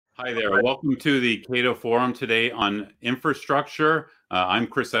Hi there. Welcome to the Cato Forum today on infrastructure. I'm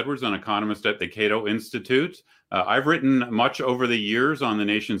Chris Edwards, an economist at the Cato Institute. I've written much over the years on the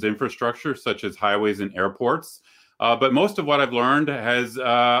nation's infrastructure, such as highways and airports. But most of what I've learned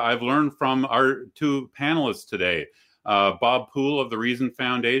I've learned from our two panelists today, Bob Poole of the Reason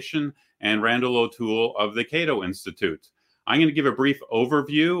Foundation and Randall O'Toole of the Cato Institute. I'm going to give a brief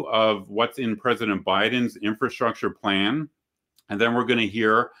overview of what's in President Biden's infrastructure plan, and then we're going to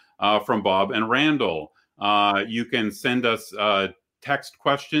hear from Bob and Randall. You can send us text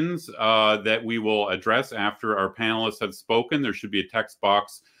questions that we will address after our panelists have spoken. There should be a text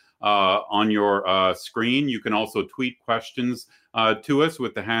box on your screen. You can also tweet questions to us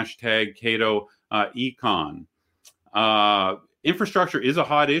with the hashtag CatoEcon. Infrastructure is a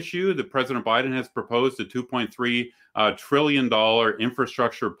hot issue. The President Biden has proposed a $2.3 trillion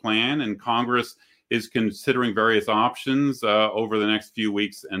infrastructure plan, and Congress is considering various options over the next few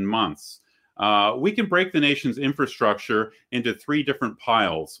weeks and months. We can break the nation's infrastructure into three different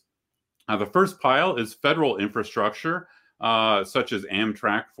piles. The first pile is federal infrastructure, such as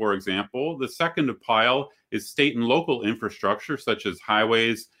Amtrak, for example. The second pile is state and local infrastructure, such as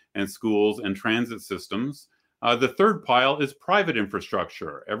highways and schools and transit systems. The third pile is private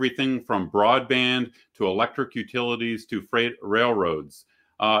infrastructure, everything from broadband to electric utilities to freight railroads.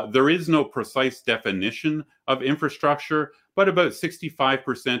 There is no precise definition of infrastructure, but about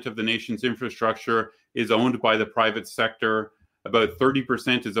 65% of the nation's infrastructure is owned by the private sector, about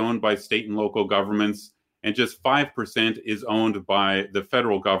 30% is owned by state and local governments, and just 5% is owned by the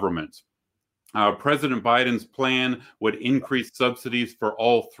federal government. President Biden's plan would increase subsidies for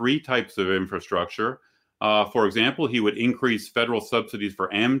all three types of infrastructure. For example, he would increase federal subsidies for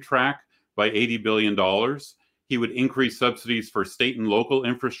Amtrak by $80 billion. He would increase subsidies for state and local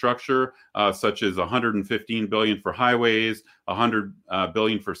infrastructure, such as $115 billion for highways, $100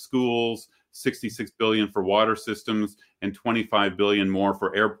 billion for schools, $66 billion for water systems, and $25 billion more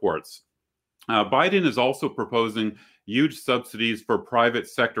for airports. Biden is also proposing huge subsidies for private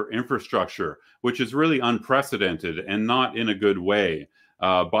sector infrastructure, which is really unprecedented and not in a good way.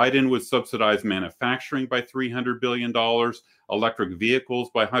 Biden would subsidize manufacturing by $300 billion, electric vehicles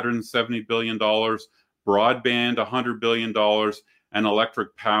by $170 billion, broadband, $100 billion, and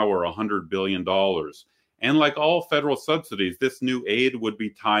electric power, $100 billion. And like all federal subsidies, this new aid would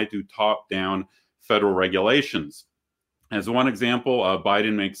be tied to top-down federal regulations. As one example,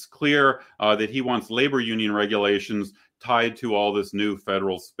 Biden makes clear that he wants labor union regulations tied to all this new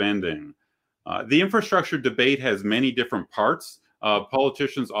federal spending. The infrastructure debate has many different parts.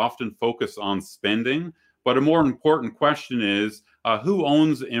 Politicians often focus on spending, but a more important question is who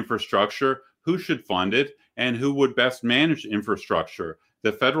owns infrastructure, who should fund it, and who would best manage infrastructure,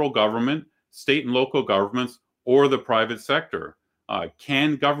 the federal government, state and local governments, or the private sector?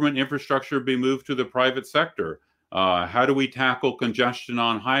 Can government infrastructure be moved to the private sector? How do we tackle congestion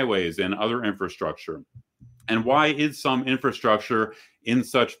on highways and other infrastructure? And why is some infrastructure in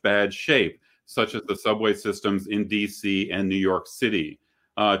such bad shape, such as the subway systems in DC and New York City?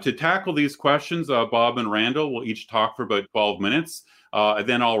 To tackle these questions, Bob and Randall will each talk for about 12 minutes. And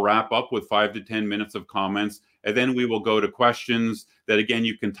then I'll wrap up with 5 to 10 minutes of comments. And then we will go to questions that, again,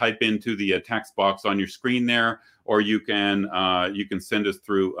 you can type into the text box on your screen there, or you can send us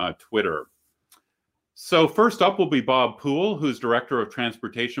through Twitter. So first up will be Bob Poole, who's Director of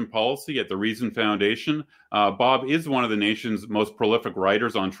Transportation Policy at the Reason Foundation. Bob is one of the nation's most prolific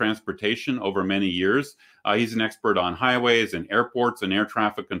writers on transportation over many years. He's an expert on highways and airports and air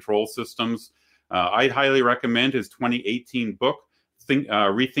traffic control systems. I'd highly recommend his 2018 book,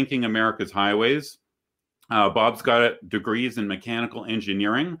 Rethinking America's Highways. Bob's got degrees in mechanical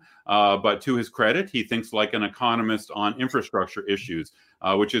engineering, but to his credit, he thinks like an economist on infrastructure issues,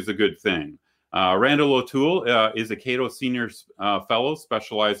 which is a good thing. Randall O'Toole is a Cato Senior Fellow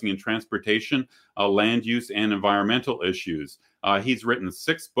specializing in transportation, land use, and environmental issues. He's written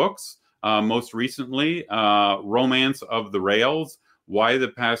 6 books, most recently, Romance of the Rails, Why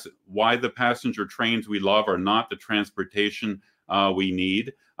the Passenger Trains We Love Are Not the Transportation We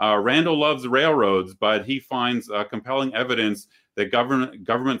Need. Randall loves railroads, but he finds compelling evidence that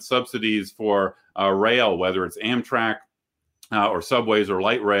government subsidies for rail, whether it's Amtrak, or subways or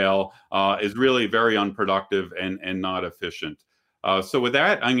light rail, is really very unproductive and not efficient. So with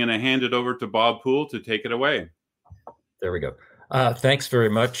that, I'm going to hand it over to Bob Poole to take it away. There we go. Thanks very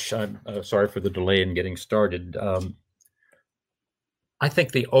much. I'm sorry for the delay in getting started. I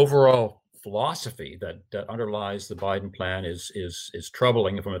think the overall philosophy that underlies the Biden plan is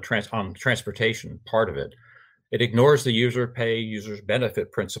troubling from on the transportation part of it. It ignores the user pay, users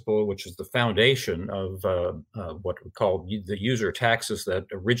benefit principle, which is the foundation of what we call the user taxes that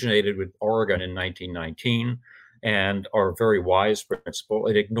originated with Oregon in 1919 and are a very wise principle.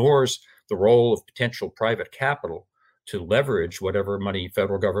 It ignores the role of potential private capital to leverage whatever money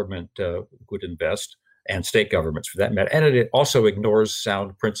federal government would invest, and state governments for that matter. And it also ignores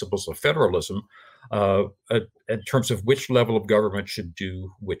sound principles of federalism in terms of which level of government should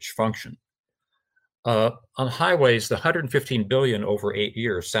do which function. On highways, the 115 billion over 8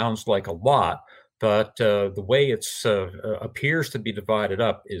 years sounds like a lot, but the way it appears to be divided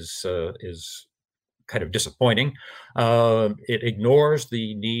up is kind of disappointing. It ignores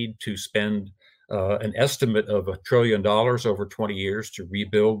the need to spend an estimate of $1 trillion over 20 years to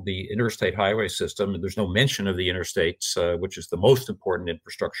rebuild the interstate highway system. And there's no mention of the interstates, which is the most important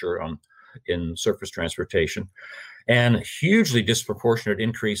infrastructure in surface transportation, and a hugely disproportionate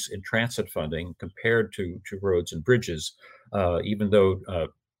increase in transit funding compared to roads and bridges, even though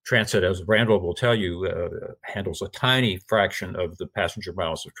transit, as Randall will tell you, handles a tiny fraction of the passenger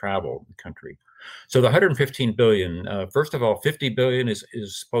miles of travel in the country. So the 115 billion, first of all, 50 billion is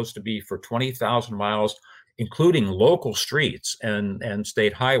supposed to be for 20,000 miles, including local streets and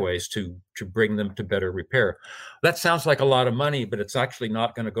state highways to bring them to better repair. That sounds like a lot of money, but it's actually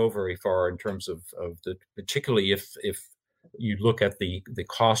not going to go very far in terms of particularly if you look at the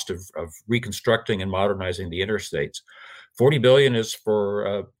cost of reconstructing and modernizing the interstates. 40 billion is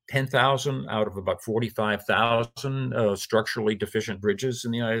for 10,000 out of about 45,000 structurally deficient bridges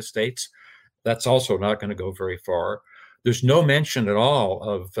in the United States. That's also not going to go very far. There's no mention at all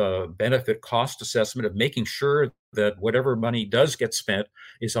of benefit cost assessment, of making sure that whatever money does get spent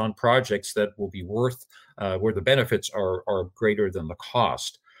is on projects that will be worth, where the benefits are greater than the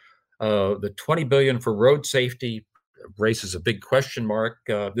cost. The 20 billion for road safety raises a big question mark.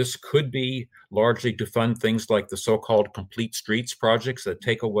 This could be largely to fund things like the so-called complete streets projects that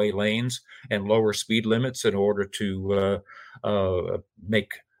take away lanes and lower speed limits in order to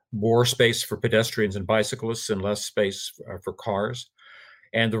make more space for pedestrians and bicyclists and less space for cars.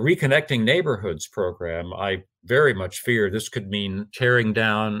 And the Reconnecting Neighborhoods program, I very much fear this could mean tearing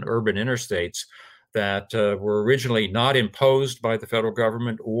down urban interstates that were originally not imposed by the federal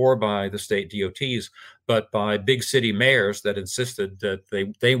government or by the state DOTs, but by big city mayors that insisted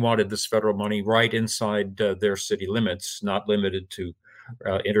that they wanted this federal money right inside their city limits, not limited to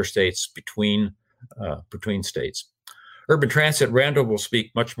interstates between states. Urban transit, Randall will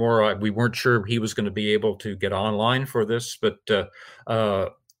speak much more. We weren't sure he was going to be able to get online for this, but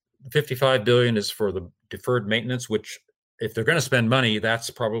 55 billion is for the deferred maintenance, which if they're going to spend money, that's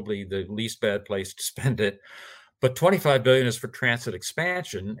probably the least bad place to spend it. But 25 billion is for transit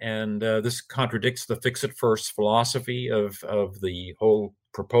expansion, and this contradicts the fix-it-first philosophy of the whole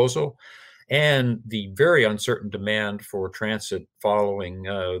proposal and the very uncertain demand for transit following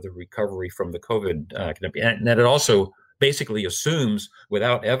the recovery from the COVID epidemic. And that it also basically assumes,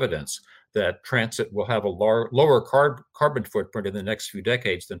 without evidence, that transit will have a lower carbon footprint in the next few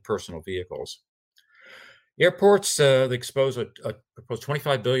decades than personal vehicles. Airports, they expose a proposed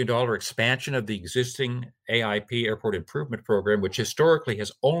 $25 billion expansion of the existing AIP, Airport Improvement Program, which historically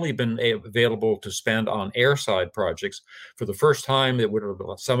has only been available to spend on airside projects. For the first time,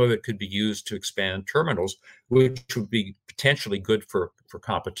 some of it could be used to expand terminals, which would be potentially good for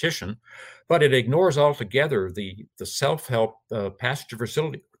competition. But it ignores altogether the self-help passenger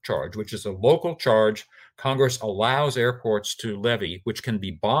facility charge, which is a local charge Congress allows airports to levy, which can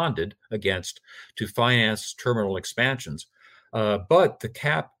be bonded against to finance terminal expansions. But the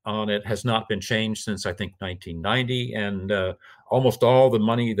cap on it has not been changed since, I think, 1990, and almost all the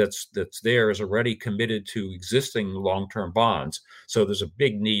money that's there is already committed to existing long-term bonds. So there's a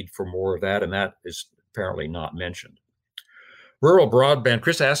big need for more of that, and that is apparently not mentioned. Rural broadband,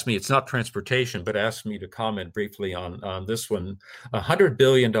 Chris asked me, it's not transportation, but asked me to comment briefly on this one. $100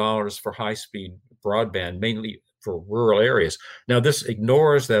 billion for high-speed broadband, mainly for rural areas. Now, this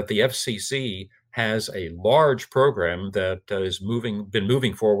ignores that the FCC has a large program that has been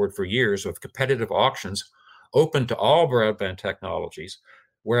moving forward for years with competitive auctions open to all broadband technologies,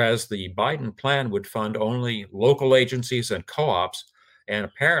 whereas the Biden plan would fund only local agencies and co-ops, and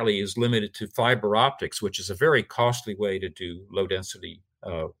apparently is limited to fiber optics, which is a very costly way to do low-density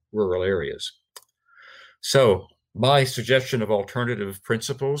rural areas. So my suggestion of alternative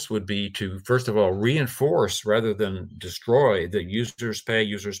principles would be to, first of all, reinforce rather than destroy the users pay,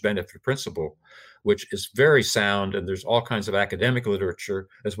 users benefit principle, which is very sound, and there's all kinds of academic literature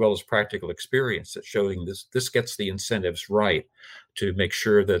as well as practical experience that's showing this gets the incentives right to make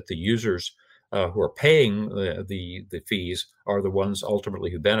sure that the users who are paying the fees are the ones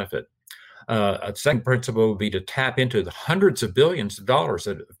ultimately who benefit. A second principle would be to tap into the hundreds of billions of dollars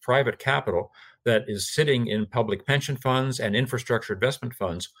of private capital that is sitting in public pension funds and infrastructure investment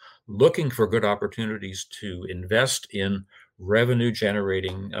funds, looking for good opportunities to invest in revenue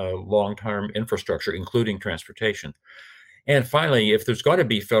generating long-term infrastructure, including transportation. And finally, if there's going to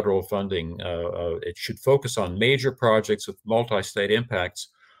be federal funding, it should focus on major projects with multi-state impacts,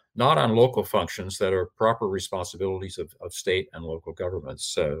 not on local functions that are proper responsibilities of state and local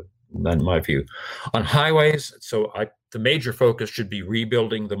governments, in my view. On highways, the major focus should be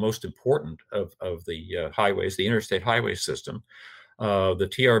rebuilding the most important of the highways, the interstate highway system. The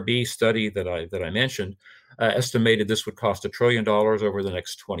TRB study that I mentioned estimated this would cost $1 trillion over the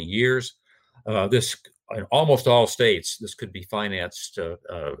next 20 years. This in almost all states, this could be financed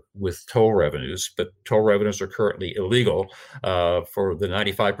with toll revenues, but toll revenues are currently illegal for the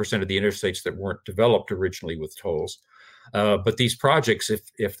 95% of the interstates that weren't developed originally with tolls. But these projects,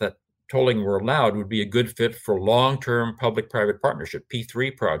 if that tolling were allowed, would be a good fit for long-term public-private partnership,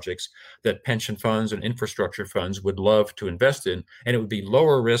 P3 projects that pension funds and infrastructure funds would love to invest in. And it would be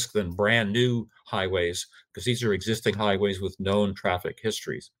lower risk than brand new highways, because these are existing highways with known traffic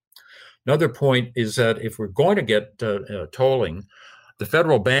histories. Another point is that if we're going to get tolling, the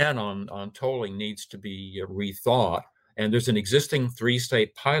federal ban on tolling needs to be rethought. And there's an existing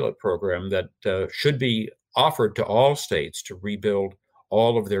 3-state pilot program that should be offered to all states to rebuild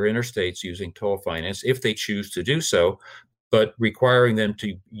all of their interstates using toll finance if they choose to do so, but requiring them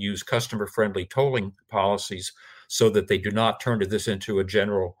to use customer-friendly tolling policies so that they do not turn this into a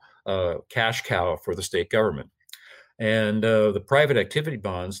general cash cow for the state government. And the private activity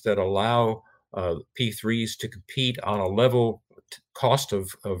bonds that allow P3s to compete on a level cost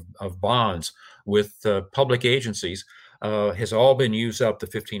of bonds with public agencies has all been used up. The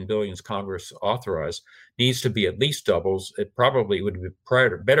 $15 billion Congress authorized needs to be at least doubles. It probably would be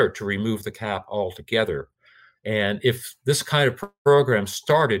better to remove the cap altogether. And if this kind of program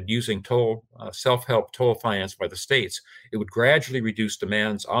started using self-help toll finance by the states, it would gradually reduce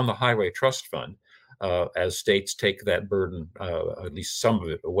demands on the Highway Trust Fund as states take that burden, at least some of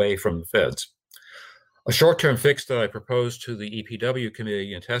it, away from the feds. A short-term fix that I proposed to the EPW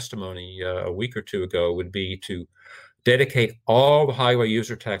committee in testimony a week or two ago would be to dedicate all the highway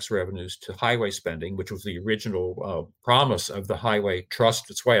user tax revenues to highway spending, which was the original promise of the Highway Trust.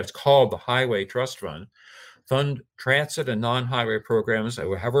 That's why it's called the Highway Trust Fund. Fund transit and non-highway programs,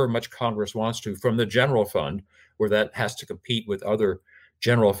 however much Congress wants to, from the general fund, where that has to compete with other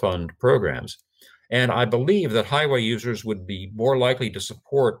general fund programs. And I believe that highway users would be more likely to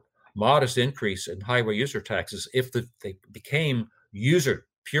support modest increase in highway user taxes if they became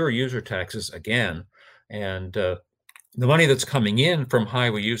pure user taxes again. And the money that's coming in from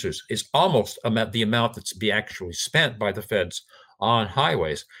highway users is almost the amount that's actually spent by the feds on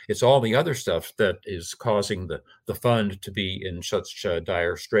highways. It's all the other stuff that is causing the fund to be in such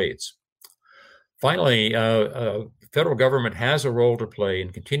dire straits. Finally, federal government has a role to play in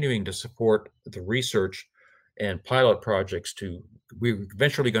continuing to support the research and pilot projects we're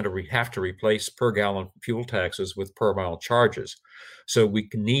eventually going to have to replace per gallon fuel taxes with per mile charges. So we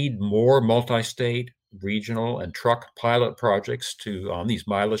need more multi-state, regional, and truck pilot projects on these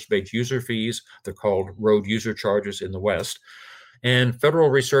mileage-based user fees. They're called road user charges in the West. And federal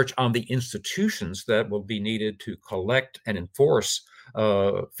research on the institutions that will be needed to collect and enforce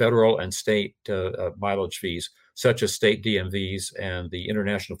federal and state mileage fees, such as state DMVs and the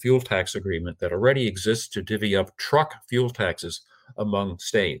International Fuel Tax Agreement that already exists to divvy up truck fuel taxes among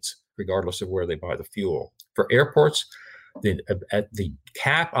states, regardless of where they buy the fuel. For airports, the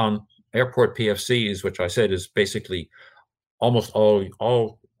cap on airport PFCs, which I said is basically almost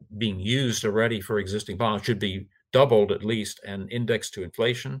all being used already for existing bonds, should be doubled at least and indexed to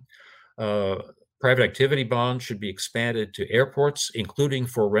inflation. Private activity bonds should be expanded to airports, including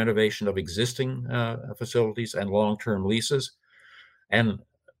for renovation of existing facilities and long-term leases. And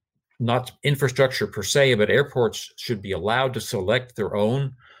not infrastructure per se, but airports should be allowed to select their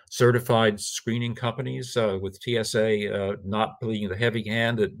own certified screening companies, with TSA not being the heavy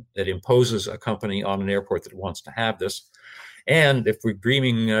hand that imposes a company on an airport that wants to have this. And if we're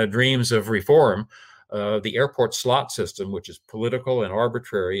dreaming dreams of reform, the airport slot system, which is political and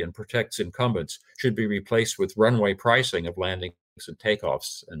arbitrary and protects incumbents, should be replaced with runway pricing of landings and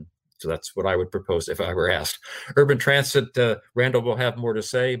takeoffs. And so that's what I would propose if I were asked. Urban transit, Randall will have more to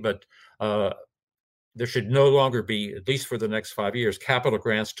say, but there should no longer be, at least for the next 5 years, capital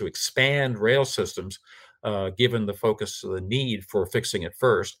grants to expand rail systems, given the focus of the need for fixing it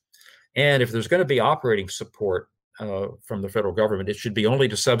first. And if there's going to be operating support from the federal government, it should be only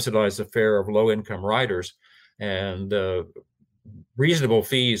to subsidize the fare of low-income riders and reasonable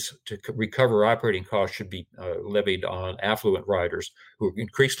fees to recover operating costs should be levied on affluent riders, who are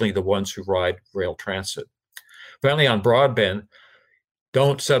increasingly the ones who ride rail transit. Finally, on broadband,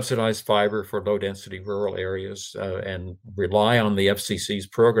 don't subsidize fiber for low-density rural areas and rely on the FCC's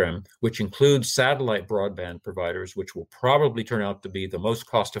program, which includes satellite broadband providers, which will probably turn out to be the most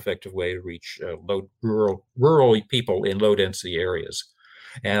cost-effective way to reach rural people in low-density areas.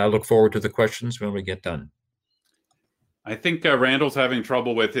 And I look forward to the questions when we get done. I think Randall's having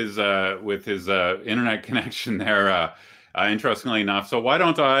trouble with his internet connection there. Interestingly enough, so why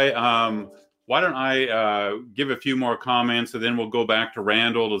don't I give a few more comments, and then we'll go back to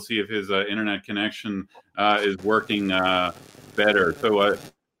Randall to see if his internet connection is working better. So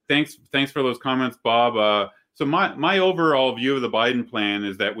thanks for those comments, Bob. So my overall view of the Biden plan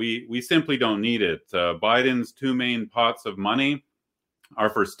is that we simply don't need it. Biden's two main pots of money are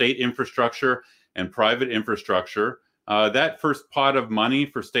for state infrastructure and private infrastructure. That first pot of money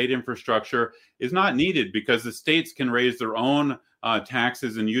for state infrastructure is not needed because the states can raise their own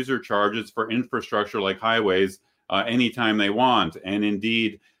taxes and user charges for infrastructure like highways anytime they want. And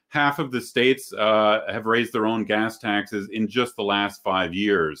indeed, half of the states have raised their own gas taxes in just the last 5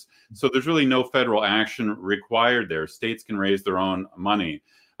 years. So there's really no federal action required there. States can raise their own money.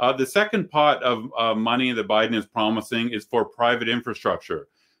 The second pot of money that Biden is promising is for private infrastructure.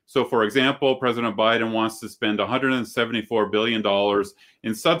 So, for example, President Biden wants to spend $174 billion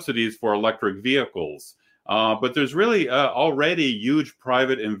in subsidies for electric vehicles. But there's really already huge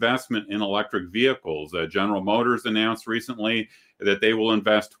private investment in electric vehicles. General Motors announced recently that they will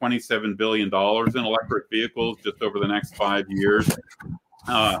invest $27 billion in electric vehicles just over the next 5 years.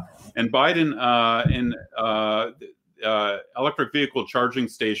 And Biden electric vehicle charging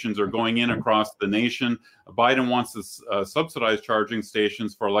stations are going in across the nation. Biden wants to subsidize charging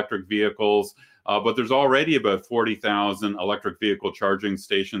stations for electric vehicles, but there's already about 40,000 electric vehicle charging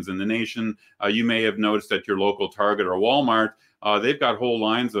stations in the nation. You may have noticed at your local Target or Walmart, they've got whole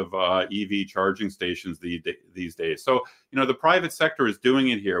lines of EV charging stations these days. So, the private sector is doing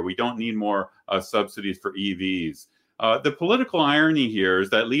it here. We don't need more subsidies for EVs. The political irony here is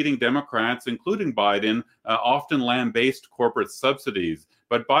that leading Democrats, including Biden, often lambaste corporate subsidies.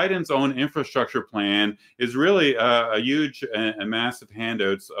 But Biden's own infrastructure plan is really a huge and massive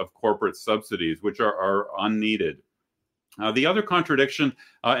handouts of corporate subsidies, which are unneeded. The other contradiction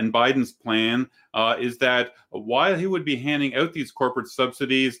in Biden's plan is that while he would be handing out these corporate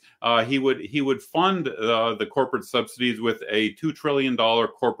subsidies, he would fund the corporate subsidies with a $2 trillion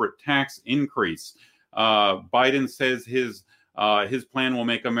corporate tax increase. Biden says his plan will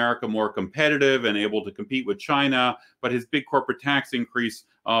make America more competitive and able to compete with China, but his big corporate tax increase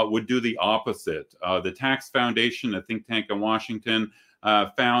would do the opposite. The Tax Foundation, a think tank in Washington,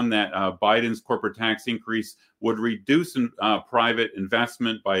 found that Biden's corporate tax increase would reduce private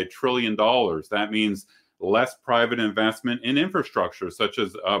investment by $1 trillion. That means less private investment in infrastructure, such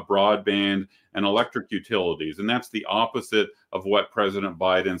as broadband and electric utilities. And that's the opposite of what President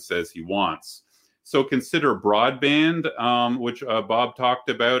Biden says he wants. So consider broadband, which Bob talked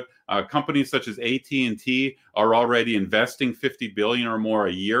about. Companies such as AT&T are already investing $50 billion or more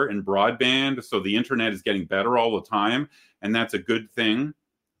a year in broadband. So the internet is getting better all the time, and that's a good thing.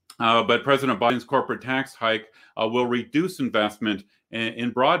 But President Biden's corporate tax hike will reduce investment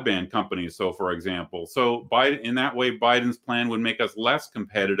in broadband companies. So, for example, in that way, Biden's plan would make us less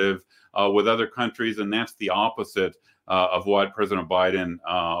competitive with other countries, and that's the opposite of what President Biden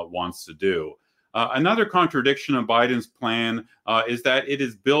wants to do. Another contradiction of Biden's plan is that it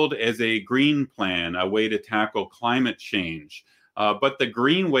is billed as a green plan, a way to tackle climate change. But the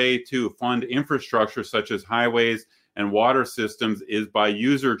green way to fund infrastructure such as highways and water systems is by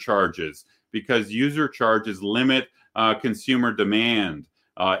user charges, because user charges limit consumer demand.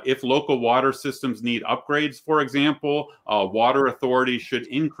 If local water systems need upgrades, for example, water authorities should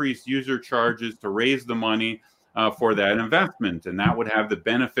increase user charges to raise the money for that investment, and that would have the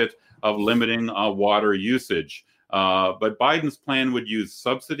benefit of limiting water usage. But Biden's plan would use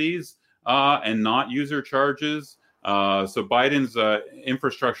subsidies and not user charges. So Biden's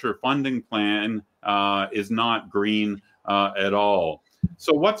infrastructure funding plan is not green at all.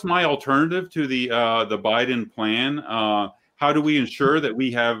 So what's my alternative to the Biden plan? How do we ensure that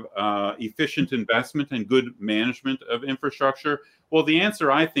we have efficient investment and good management of infrastructure? Well, the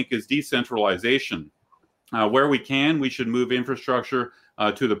answer, I think, is decentralization. Where we can, we should move infrastructure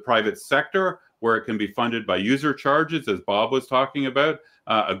to the private sector, where it can be funded by user charges, as Bob was talking about.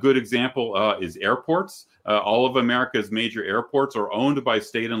 A good example is airports. All of America's major airports are owned by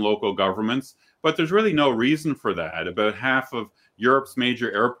state and local governments, but there's really no reason for that. About half of Europe's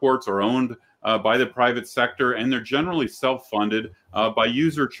major airports are owned by the private sector, and they're generally self-funded by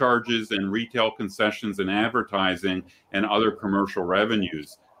user charges and retail concessions and advertising and other commercial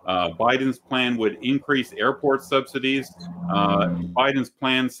revenues. Biden's plan would increase airport subsidies. Biden's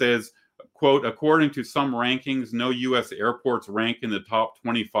plan says, quote, according to some rankings, no U.S. airports rank in the top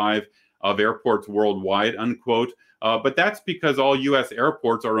 25 of airports worldwide, unquote. But that's because all U.S.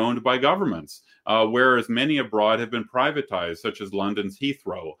 airports are owned by governments, whereas many abroad have been privatized, such as London's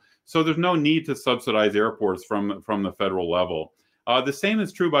Heathrow. So there's no need to subsidize airports from the federal level. The same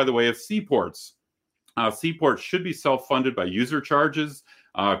is true, by the way, of seaports. Seaports should be self-funded by user charges.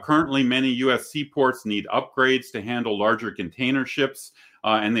 Currently, many U.S. seaports need upgrades to handle larger container ships,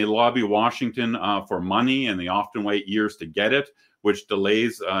 and they lobby Washington for money, and they often wait years to get it, which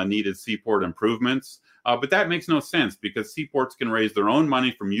delays needed seaport improvements. But that makes no sense because seaports can raise their own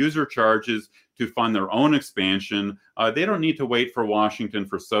money from user charges to fund their own expansion. They don't need to wait for Washington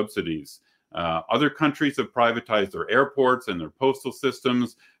for subsidies. Other countries have privatized their airports and their postal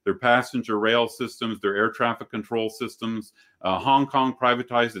systems, their passenger rail systems, their air traffic control systems. Hong Kong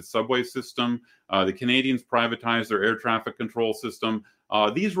privatized its subway system. The Canadians privatized their air traffic control system.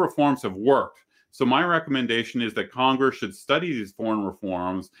 These reforms have worked. So my recommendation is that Congress should study these foreign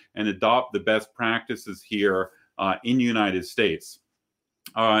reforms and adopt the best practices here in the United States.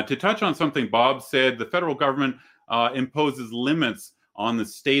 To touch on something Bob said, the federal government imposes limits on the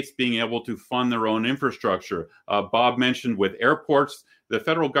states being able to fund their own infrastructure. Bob mentioned with airports, the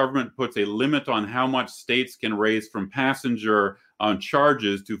federal government puts a limit on how much states can raise from passenger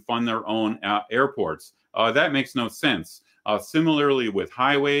charges to fund their own airports. That makes no sense. Similarly with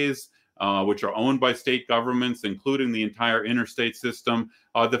highways, which are owned by state governments, including the entire interstate system,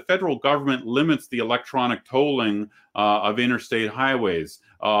 the federal government limits the electronic tolling of interstate highways.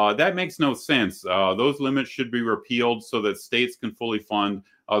 That makes no sense. Those limits should be repealed so that states can fully fund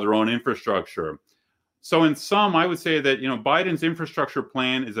their own infrastructure. So in sum, I would say that Biden's infrastructure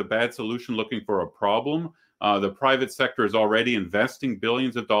plan is a bad solution looking for a problem. The private sector is already investing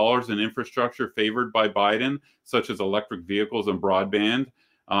billions of dollars in infrastructure favored by Biden, such as electric vehicles and broadband.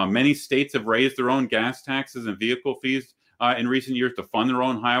 Many states have raised their own gas taxes and vehicle fees in recent years to fund their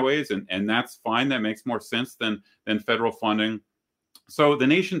own highways, and that's fine. That makes more sense than federal funding. So the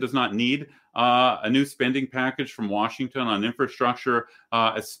nation does not need a new spending package from Washington on infrastructure,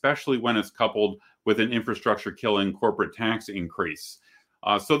 especially when it's coupled with an infrastructure-killing corporate tax increase.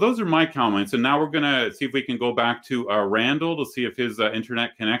 So those are my comments, and now we're going to see if we can go back to Randall to see if his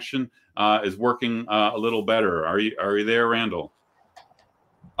internet connection is working a little better. Are you there, Randall?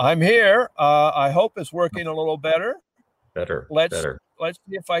 I'm here. I hope it's working a little better. Let's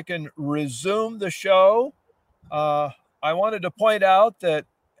see if I can resume the show. I wanted to point out that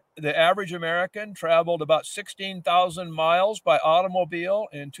the average American traveled about 16,000 miles by automobile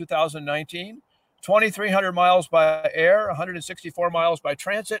in 2019, 2,300 miles by air, 164 miles by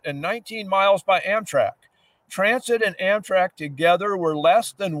transit, and 19 miles by Amtrak. Transit and Amtrak together were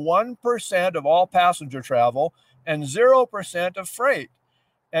less than 1% of all passenger travel and 0% of freight.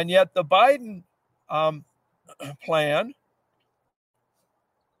 And yet the Biden plan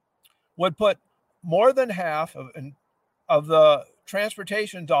would put more than half of the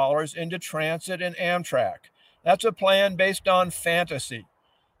transportation dollars into transit and Amtrak. That's a plan based on fantasy.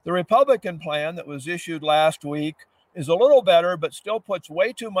 The Republican plan that was issued last week is a little better, but still puts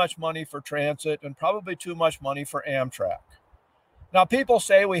way too much money for transit and probably too much money for Amtrak. Now, people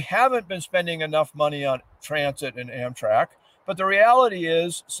say we haven't been spending enough money on transit and Amtrak, but the reality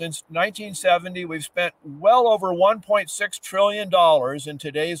is, since 1970, we've spent well over $1.6 trillion in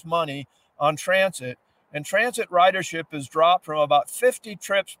today's money on transit, and transit ridership has dropped from about 50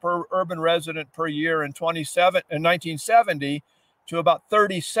 trips per urban resident per year in 1970 to about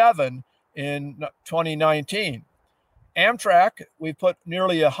 37 in 2019. Amtrak, we put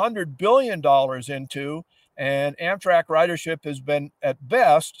nearly $100 billion into, and Amtrak ridership has been at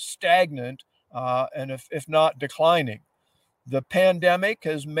best stagnant and if not declining. The pandemic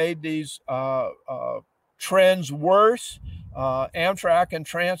has made these trends worse. Amtrak and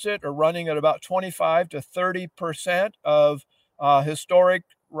transit are running at about 25 to 30% of historic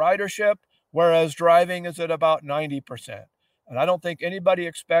ridership, whereas driving is at about 90%. And I don't think anybody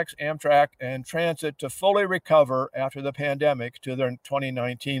expects Amtrak and transit to fully recover after the pandemic to their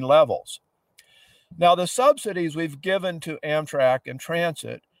 2019 levels. Now, the subsidies we've given to Amtrak and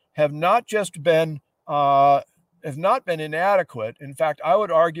transit have not been inadequate. In fact, I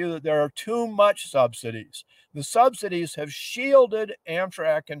would argue that there are too much subsidies. The subsidies have shielded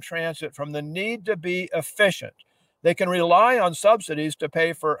Amtrak and transit from the need to be efficient. They can rely on subsidies to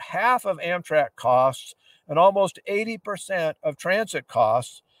pay for half of Amtrak costs and almost 80% of transit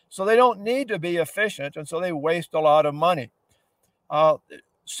costs, So they don't need to be efficient, and so they waste a lot of money.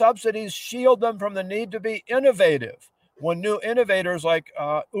 Subsidies shield them from the need to be innovative. When new innovators like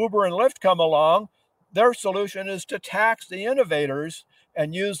Uber and Lyft come along, their solution is to tax the innovators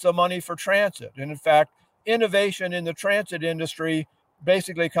and use the money for transit. And in fact, innovation in the transit industry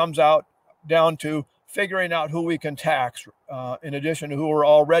basically comes down to figuring out who we can tax in addition to who we're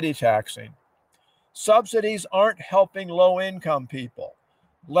already taxing. Subsidies aren't helping low-income people.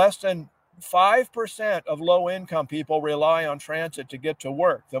 Less than 5% of low-income people rely on transit to get to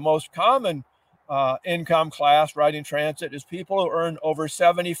work. The most common income class riding transit is people who earn over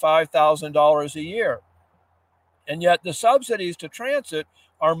 $75,000 a year. And yet the subsidies to transit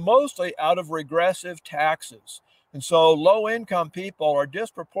are mostly out of regressive taxes. And so low-income people are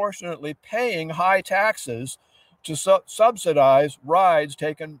disproportionately paying high taxes to subsidize rides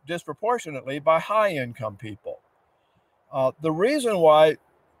taken disproportionately by high-income people. The reason why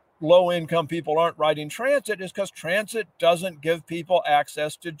low-income people aren't riding transit is because transit doesn't give people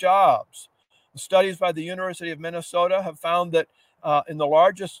access to jobs. Studies by the University of Minnesota have found that in the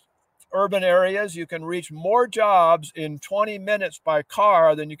largest urban areas, you can reach more jobs in 20 minutes by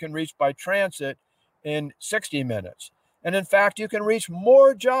car than you can reach by transit in 60 minutes. And in fact, you can reach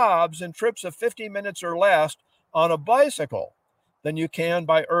more jobs in trips of 50 minutes or less on a bicycle than you can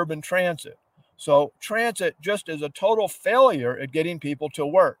by urban transit. So transit just is a total failure at getting people to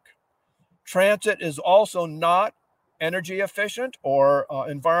work. Transit is also not energy efficient or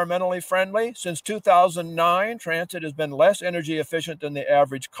environmentally friendly. Since 2009, transit has been less energy efficient than the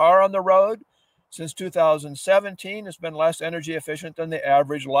average car on the road. Since 2017, it's been less energy efficient than the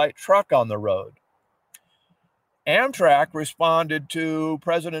average light truck on the road. Amtrak responded to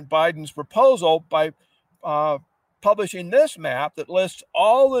President Biden's proposal by publishing this map that lists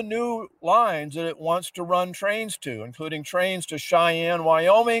all the new lines that it wants to run trains to, including trains to Cheyenne,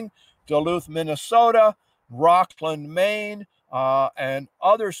 Wyoming, Duluth, Minnesota, Rockland, Maine, and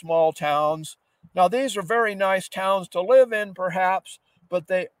other small towns. Now, these are very nice towns to live in, perhaps, but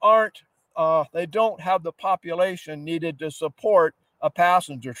they don't have the population needed to support a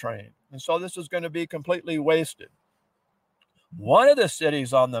passenger train. And so this is going to be completely wasted. One of the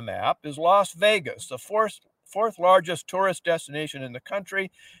cities on the map is Las Vegas, the fourth largest tourist destination in the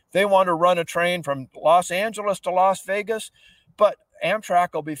country. They want to run a train from Los Angeles to Las Vegas, but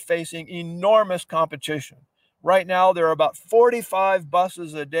Amtrak will be facing enormous competition. Right now, there are about 45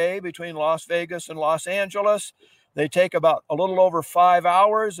 buses a day between Las Vegas and Los Angeles. They take about a little over 5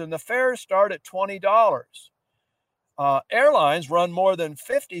 hours, and the fares start at $20. Airlines run more than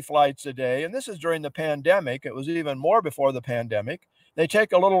 50 flights a day, and this is during the pandemic. It was even more before the pandemic. They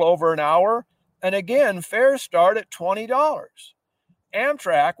take a little over an hour, and again, fares start at $20.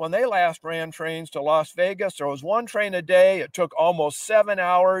 Amtrak, when they last ran trains to Las Vegas, there was one train a day. It took almost 7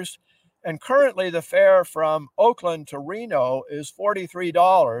 hours. And currently the fare from Oakland to Reno is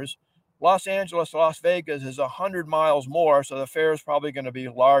 $43. Los Angeles to Las Vegas is 100 miles more, so the fare is probably going to be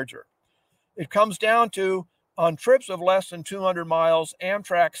larger. It comes down to, on trips of less than 200 miles,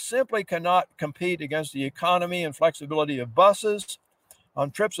 Amtrak simply cannot compete against the economy and flexibility of buses. On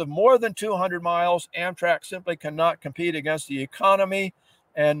trips of more than 200 miles, Amtrak simply cannot compete against the economy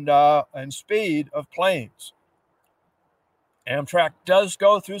and speed of planes. Amtrak does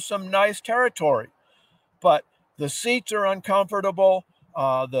go through some nice territory, but the seats are uncomfortable.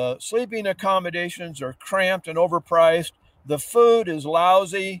 The sleeping accommodations are cramped and overpriced. The food is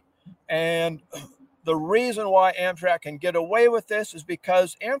lousy. And the reason why Amtrak can get away with this is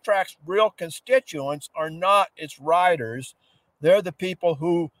because Amtrak's real constituents are not its riders. They're the people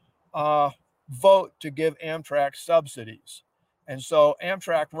who vote to give Amtrak subsidies. And so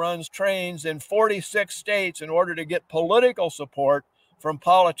Amtrak runs trains in 46 states in order to get political support from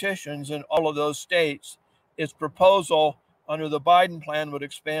politicians in all of those states. Its proposal under the Biden plan would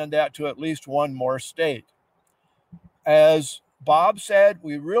expand that to at least one more state. As Bob said,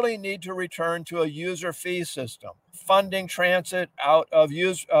 we really need to return to a user fee system, funding transit out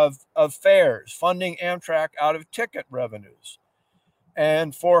of fares, funding Amtrak out of ticket revenues.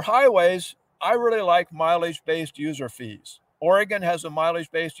 And for highways, I really like mileage-based user fees. Oregon has a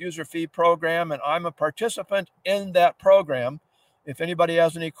mileage-based user fee program, and I'm a participant in that program. If anybody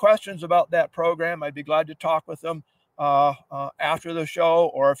has any questions about that program, I'd be glad to talk with them after the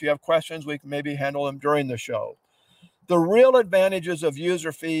show, or if you have questions, we can maybe handle them during the show. The real advantages of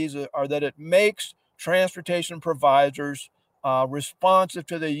user fees are that it makes transportation providers responsive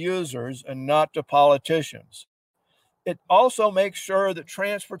to the users and not to politicians. It also makes sure that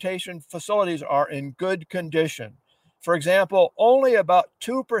transportation facilities are in good condition. For example, only about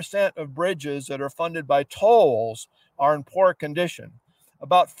 2% of bridges that are funded by tolls are in poor condition.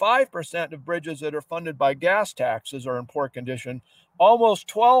 About 5% of bridges that are funded by gas taxes are in poor condition. Almost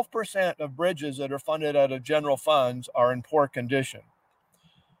 12% of bridges that are funded out of general funds are in poor condition.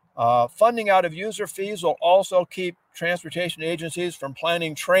 Funding out of user fees will also keep transportation agencies from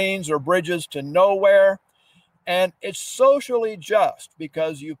planning trains or bridges to nowhere. And it's socially just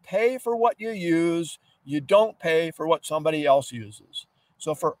because you pay for what you use, you don't pay for what somebody else uses.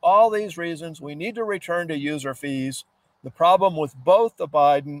 So for all these reasons, we need to return to user fees. The problem with both the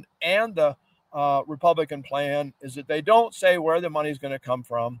Biden and the Republican plan is that they don't say where the money is going to come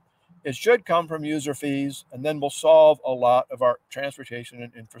from. It should come from user fees, and then we'll solve a lot of our transportation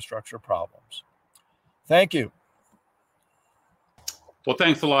and infrastructure problems. Thank you. Well,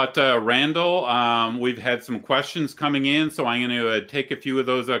 thanks a lot, Randall. We've had some questions coming in, so I'm going to take a few of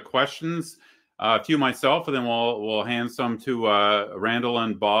those questions, a few myself, and then we'll hand some to Randall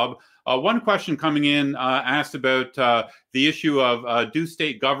and Bob. One question coming in asked about the issue of do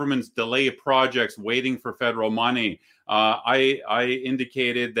state governments delay projects waiting for federal money? I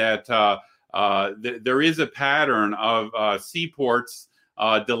indicated that there is a pattern of seaports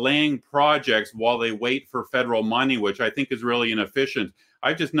delaying projects while they wait for federal money, which I think is really inefficient.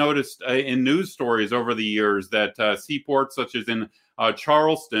 I've just noticed in news stories over the years that seaports such as in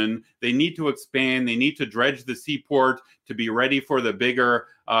Charleston, they need to expand, they need to dredge the seaport to be ready for the bigger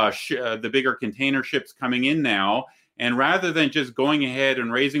container ships coming in now. And rather than just going ahead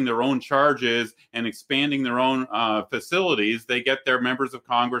and raising their own charges and expanding their own facilities, they get their members of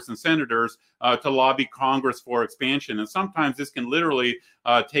Congress and senators to lobby Congress for expansion. And sometimes this can literally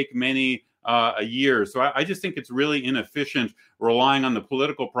take many a year. So I just think it's really inefficient relying on the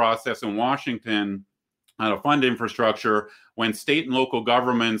political process in Washington to fund infrastructure when state and local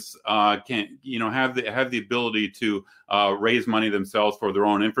governments can, have the ability to raise money themselves for their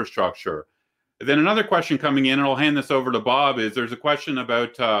own infrastructure. Then another question coming in, and I'll hand this over to Bob, is there's a question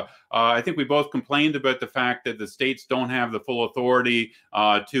about, I think we both complained about the fact that the states don't have the full authority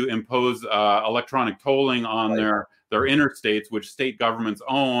to impose electronic tolling on their interstates, which state governments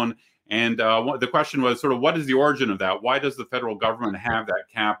own. And the question was sort of, what is the origin of that? Why does the federal government have that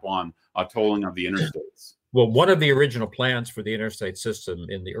cap on tolling of the interstates? Well, one of the original plans for the interstate system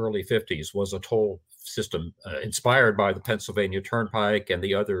in the early 50s was a toll system inspired by the Pennsylvania Turnpike and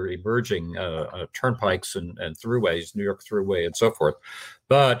the other emerging turnpikes and throughways, New York Thruway and so forth.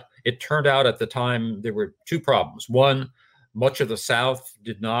 But it turned out at the time there were two problems. One, much of the South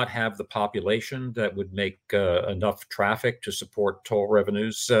did not have the population that would make enough traffic to support toll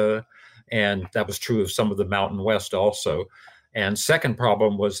revenues. And that was true of some of the Mountain West also. And second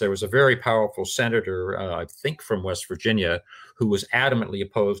problem was there was a very powerful senator, I think from West Virginia, who was adamantly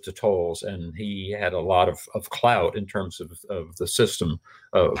opposed to tolls. And he had a lot of clout in terms of the system,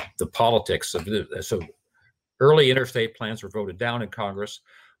 of the politics of it. So early interstate plans were voted down in Congress.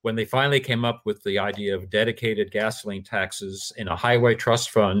 When they finally came up with the idea of dedicated gasoline taxes in a highway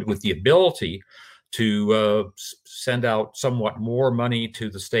trust fund with the ability to send out somewhat more money to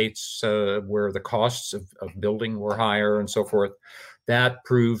the states where the costs of building were higher and so forth, that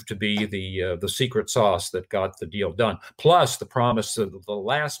proved to be the secret sauce that got the deal done. Plus the promise of the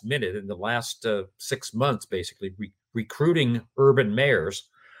last minute, in the last 6 months, basically recruiting urban mayors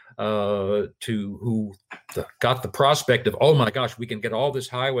who got the prospect of, oh my gosh, we can get all this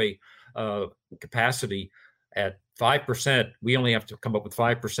highway capacity at 5%. We only have to come up with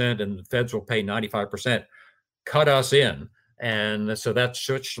 5%, and the feds will pay 95%. Cut us in. And so that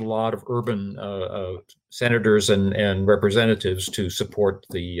switched a lot of urban senators and representatives to support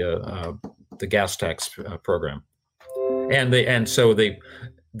the gas tax program. And so the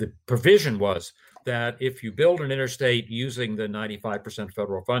provision was that if you build an interstate using the 95%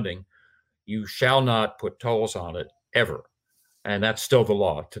 federal funding, you shall not put tolls on it ever. And that's still the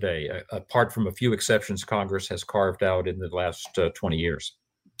law today, apart from a few exceptions Congress has carved out in the last 20 years.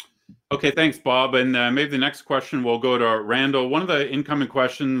 Okay, thanks, Bob. And maybe the next question will go to Randall. One of the incoming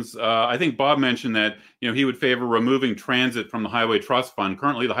questions, I think Bob mentioned that he would favor removing transit from the Highway Trust Fund.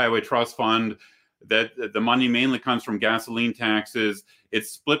 Currently, the Highway Trust Fund, that the money mainly comes from gasoline taxes. It's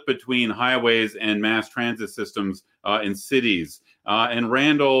split between highways and mass transit systems in cities. And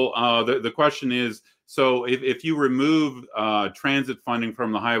Randall, the question is, so if you remove transit funding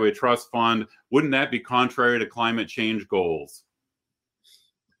from the Highway Trust Fund, wouldn't that be contrary to climate change goals?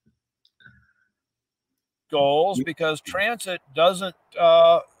 Because transit doesn't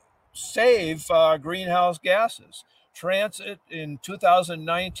save greenhouse gases. Transit in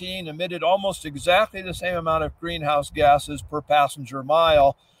 2019 emitted almost exactly the same amount of greenhouse gases per passenger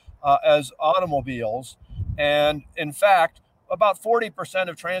mile as automobiles. And in fact, about 40%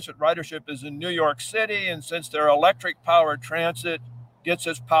 of transit ridership is in New York City. And since they're electric powered transit, gets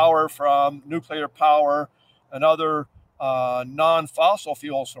its power from nuclear power and other non-fossil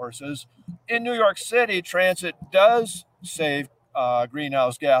fuel sources. In New York City, transit does save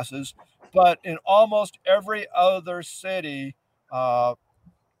greenhouse gases, but in almost every other city,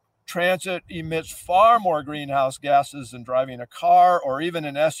 transit emits far more greenhouse gases than driving a car or even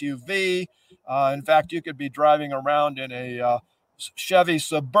an SUV. In fact, you could be driving around in a Chevy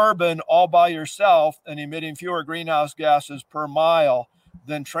Suburban all by yourself and emitting fewer greenhouse gases per mile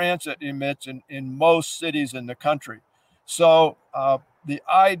than transit emits in most cities in the country. So the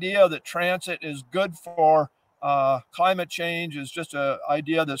idea that transit is good for climate change is just an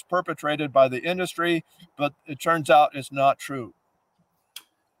idea that's perpetrated by the industry, but it turns out it's not true.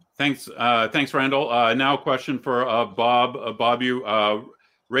 Thanks, Randall. Now a question for Bob. Bob, you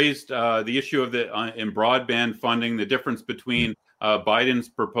raised the issue of in broadband funding, the difference between Biden's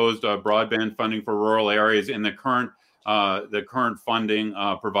proposed broadband funding for rural areas and the current funding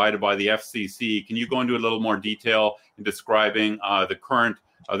provided by the FCC. Can you go into a little more detail in describing the current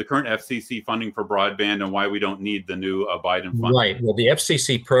FCC funding for broadband and why we don't need the new Biden funding? Right. Well, the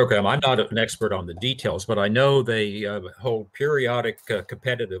FCC program, I'm not an expert on the details, but I know they hold periodic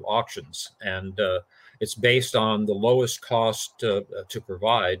competitive auctions, and it's based on the lowest cost to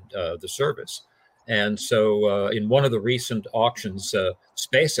provide the service. And so in one of the recent auctions,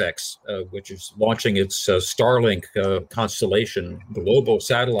 SpaceX, which is launching its Starlink constellation global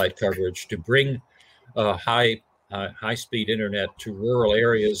satellite coverage to bring high-speed internet to rural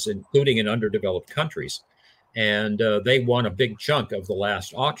areas, including in underdeveloped countries. And they won a big chunk of the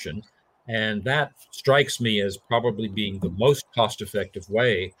last auction. And that strikes me as probably being the most cost-effective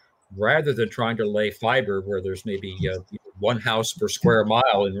way, rather than trying to lay fiber where there's maybe one house per square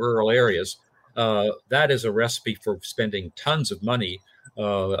mile in rural areas. That is a recipe for spending tons of money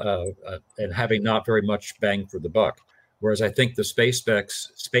and having not very much bang for the buck. Whereas I think the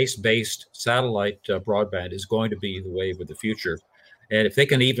space-based satellite broadband is going to be the wave of the future. And if they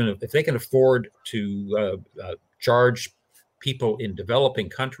can afford to charge people in developing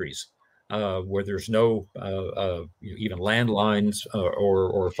countries where there's no even landlines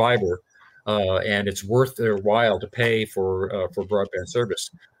or fiber, and it's worth their while to pay for broadband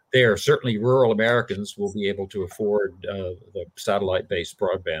service, there certainly rural Americans will be able to afford the satellite-based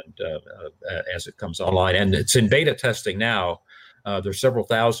broadband as it comes online, and it's in beta testing now. There's several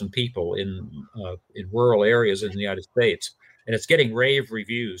thousand people in rural areas in the United States, and it's getting rave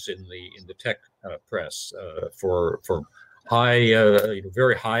reviews in the tech press for high,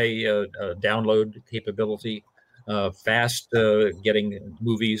 very high download capability, fast getting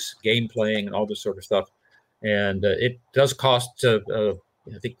movies, game playing, and all this sort of stuff. And it does cost,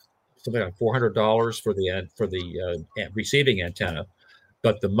 I think, something like $400 for the receiving antenna,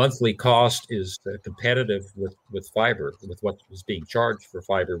 but the monthly cost is competitive with fiber, with what is being charged for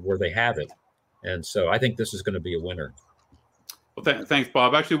fiber where they have it. And so I think this is going to be a winner. Well, thanks,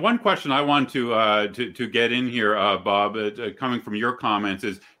 Bob. Actually, one question I want to get in here, Bob, coming from your comments,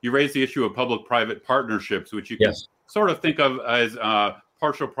 is you raised the issue of public-private partnerships, which you can sort of think of as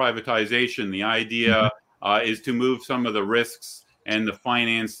partial privatization. The idea is to move some of the risks and the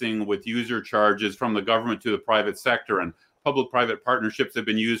financing with user charges from the government to the private sector. And public-private partnerships have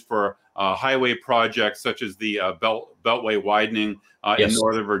been used for highway projects such as the Beltway widening in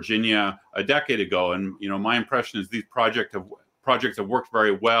Northern Virginia a decade ago. And my impression is these projects have worked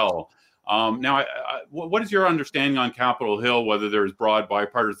very well. Now, what is your understanding on Capitol Hill, whether there's broad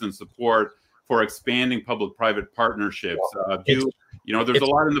bipartisan support for expanding public-private partnerships? There's a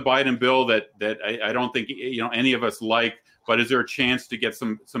lot in the Biden bill that I don't think any of us like. But is there a chance to get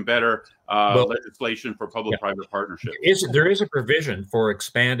some better legislation for public-private partnerships? There is a provision for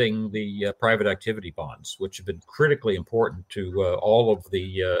expanding the private activity bonds, which have been critically important to all of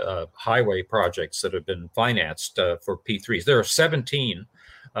the highway projects that have been financed for P3s. There are 17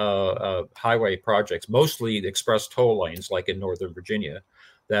 highway projects, mostly express toll lanes, like in Northern Virginia,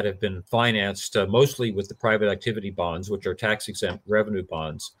 that have been financed mostly with the private activity bonds, which are tax-exempt revenue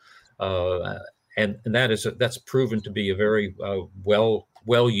bonds. And that's proven to be a very well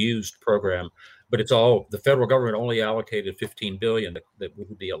used program, but it's all the federal government only allocated $15 billion that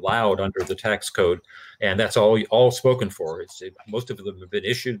would be allowed under the tax code, and that's all spoken for. Most of them have been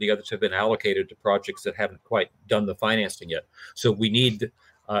issued; the others have been allocated to projects that haven't quite done the financing yet. So we need,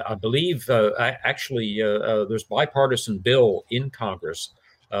 I believe, there's bipartisan bill in Congress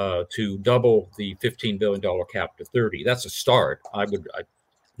to double the $15 billion cap to 30. That's a start.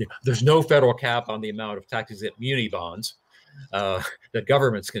 There's no federal cap on the amount of tax-exempt muni bonds that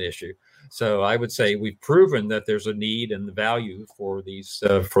governments can issue. So I would say we've proven that there's a need and the value for these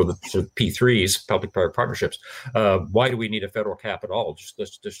for the P3s, public-private partnerships. Why do we need a federal cap at all?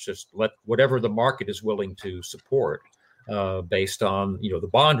 Just let whatever the market is willing to support, based on, the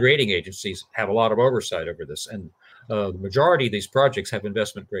bond rating agencies have a lot of oversight over this, and the majority of these projects have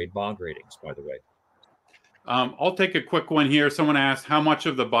investment-grade bond ratings, by the way. I'll take a quick one here. Someone asked how much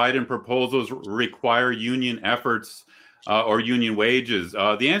of the Biden proposals require union efforts or union wages.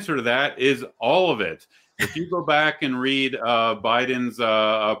 The answer to that is all of it. If you go back and read Biden's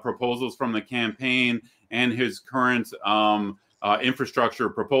proposals from the campaign and his current infrastructure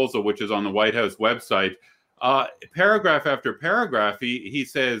proposal, which is on the White House website, paragraph after paragraph, he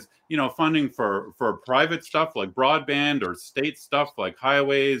says, funding for private stuff like broadband, or state stuff like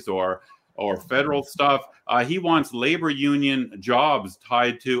highways, or federal stuff. He wants labor union jobs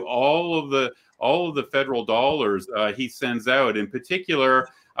tied to all of the federal dollars he sends out. In particular,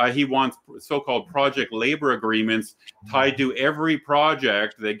 he wants so-called project labor agreements tied to every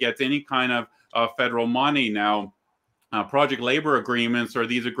project that gets any kind of federal money. Now, project labor agreements are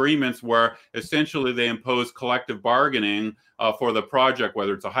these agreements where essentially they impose collective bargaining for the project,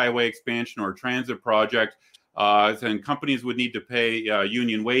 whether it's a highway expansion or a transit project. And companies would need to pay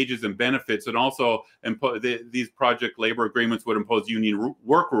union wages and benefits, and also these project labor agreements would impose union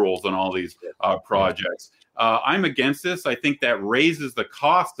work rules on all these projects. I'm against this. I think that raises the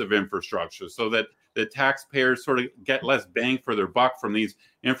cost of infrastructure so that the taxpayers sort of get less bang for their buck from these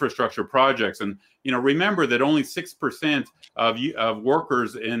infrastructure projects. And remember that only 6% of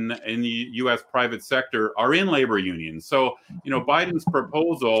workers in the U.S. private sector are in labor unions. So Biden's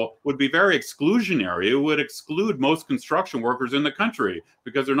proposal would be very exclusionary. It would exclude most construction workers in the country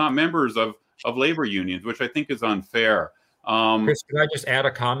because they're not members of labor unions, which I think is unfair. Chris, can I just add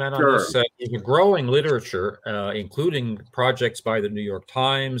a comment on Sure. this? There's a growing literature, including projects by the New York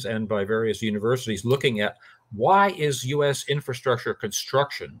Times and by various universities, looking at why is U.S. infrastructure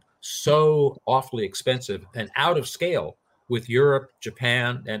construction so awfully expensive and out of scale with Europe,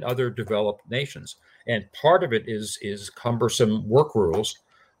 Japan, and other developed nations. And part of it is cumbersome work rules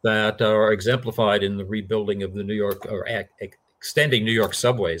that are exemplified in the rebuilding of the New York, or extending New York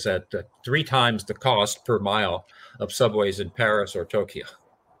subways at 3 times the cost per mile of subways in Paris or Tokyo.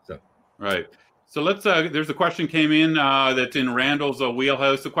 So, right. So let's. There's a question came in that's in Randall's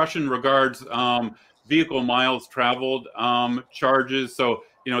wheelhouse. The question regards vehicle miles traveled charges. So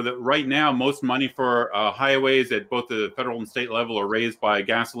that right now most money for highways at both the federal and state level are raised by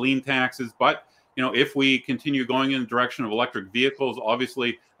gasoline taxes. But if we continue going in the direction of electric vehicles,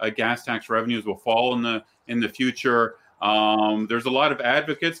 obviously gas tax revenues will fall in the future. There's a lot of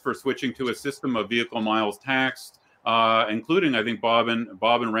advocates for switching to a system of vehicle miles taxed, including, I think, Bob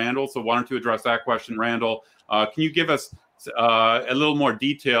and Randall. So why don't you address that question, Randall? Can you give us a little more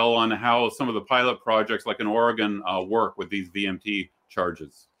detail on how some of the pilot projects like in Oregon work with these VMT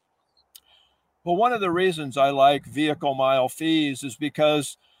charges? Well, one of the reasons I like vehicle mile fees is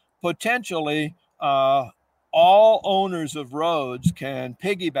because potentially all owners of roads can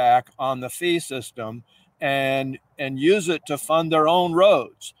piggyback on the fee system and use it to fund their own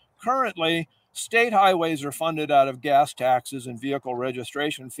roads. Currently, state highways are funded out of gas taxes and vehicle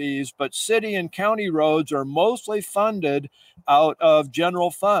registration fees, but city and county roads are mostly funded out of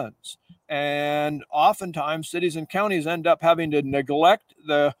general funds. And oftentimes, cities and counties end up having to neglect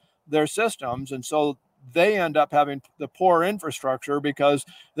their systems, and so they end up having the poor infrastructure because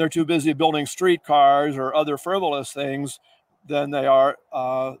they're too busy building streetcars or other frivolous things than they are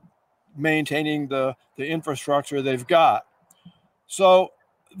maintaining the infrastructure they've got. So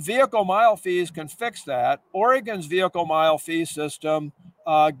vehicle mile fees can fix that. Oregon's vehicle mile fee system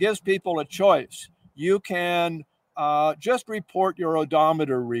gives people a choice. You can just report your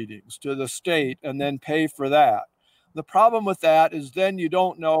odometer readings to the state and then pay for that. The problem with that is then you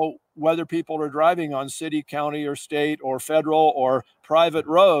don't know whether people are driving on city, county, or state, or federal, or private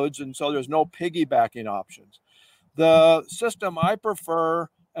roads, and so there's no piggybacking options. The system I prefer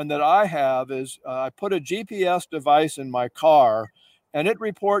and that I have is I put a GPS device in my car, and it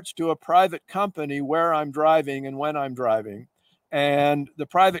reports to a private company where I'm driving and when I'm driving. And the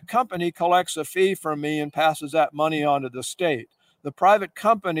private company collects a fee from me and passes that money on to the state. The private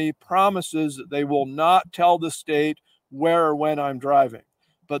company promises that they will not tell the state where or when I'm driving,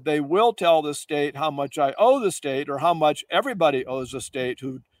 but they will tell the state how much I owe the state, or how much everybody owes the state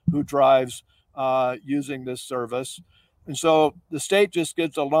who drives using this service. And so the state just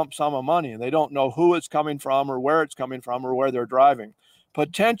gets a lump sum of money, and they don't know who it's coming from or where it's coming from or where they're driving.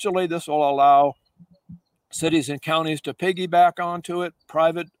 Potentially, this will allow cities and counties to piggyback onto it.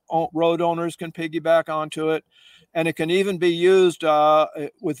 Private road owners can piggyback onto it. and it can even be used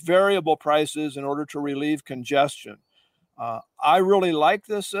with variable prices in order to relieve congestion. I really like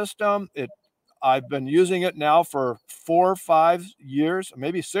this system. I've been using it now for 4 or 5 years,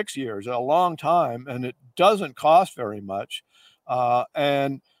 maybe 6 years, a long time, and it doesn't cost very much.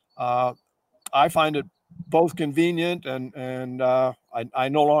 And I find it both convenient and I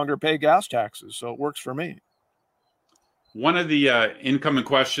no longer pay gas taxes, so it works for me. One of the incoming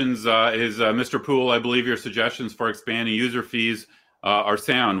questions is, Mr. Poole, I believe your suggestions for expanding user fees are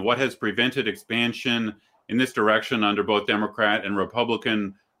sound. What has prevented expansion in this direction under both Democrat and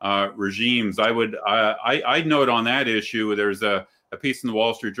Republican regimes? I'd note on that issue, there's a piece in the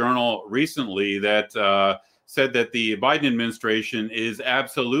Wall Street Journal recently that said that the Biden administration is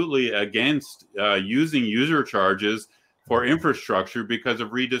absolutely against using user charges for infrastructure because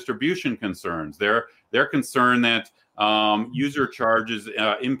of redistribution concerns. They're concerned that user charges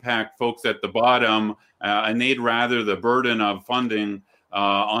impact folks at the bottom, and they'd rather the burden of funding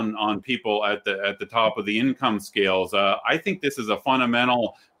on people at the top of the income scales. I think this is a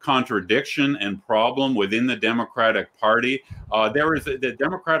fundamental contradiction and problem within the Democratic Party. The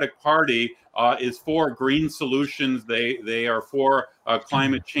Democratic Party is for green solutions. They are for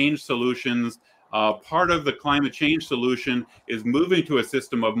climate change solutions. Part of the climate change solution is moving to a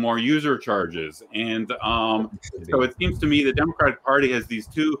system of more user charges, and so it seems to me the Democratic Party has these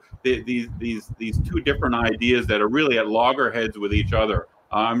two different ideas that are really at loggerheads with each other.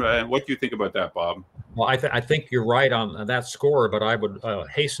 What do you think about that, Bob? Well, I think you're right on that score, but I would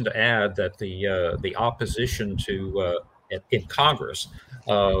hasten to add that the opposition to in Congress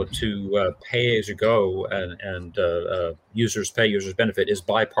to pay as you go and users pay, users benefit is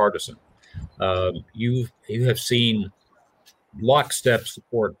bipartisan. You have seen lockstep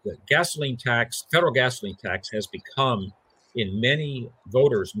support. The gasoline tax, federal gasoline tax, has become, in many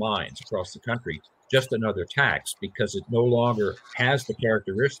voters' minds across the country, just another tax because it no longer has the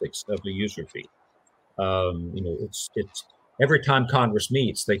characteristics of the user fee. It's every time Congress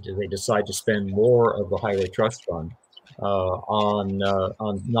meets, they decide to spend more of the Highway Trust Fund on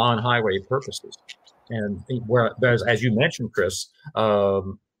non-highway purposes. And whereas, as you mentioned, Chris,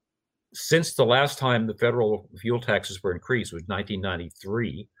 since the last time the federal fuel taxes were increased was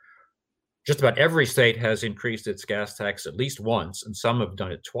 1993, just about every state has increased its gas tax at least once, and some have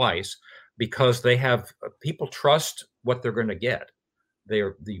done it twice, because they have people trust what they're going to get.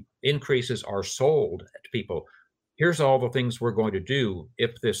 The increases are sold to people. Here's all the things we're going to do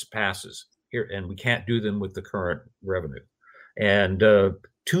if this passes here, and we can't do them with the current revenue. And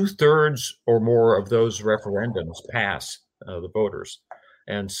 2/3 or more of those referendums pass the voters.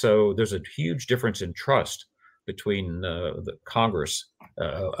 And so there's a huge difference in trust between the Congress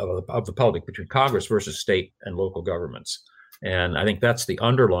of the public, between Congress versus state and local governments. And I think that's the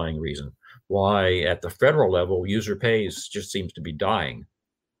underlying reason why at the federal level, user pays just seems to be dying.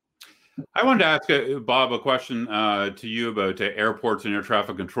 I wanted to ask Bob a question to you about airports and air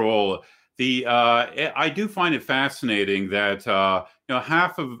traffic control. I do find it fascinating that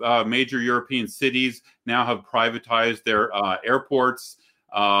half of major European cities now have privatized their airports.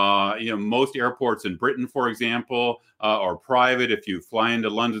 Most airports in Britain, for example, are private. If you fly into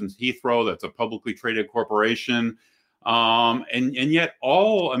London's Heathrow, that's a publicly traded corporation. And yet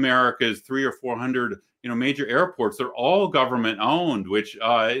all America's 300 or 400 major airports, they're all government owned, which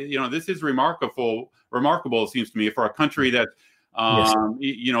this is remarkable, it seems to me, for a country that Yes.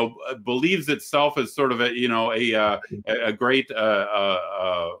 believes itself as sort of a great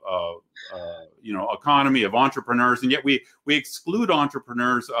economy of entrepreneurs, and yet we exclude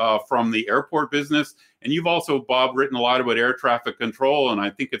entrepreneurs from the airport business. And you've also, Bob, written a lot about air traffic control, and I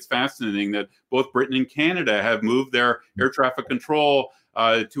think it's fascinating that both Britain and Canada have moved their air traffic control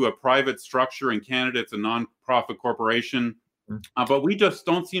to a private structure. In Canada, it's a non-profit corporation. But we just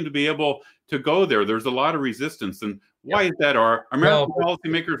don't seem to be able to go there. There's a lot of resistance. And why is that? Are American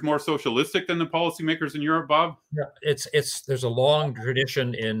policymakers more socialistic than the policymakers in Europe, Bob? Yeah, there's a long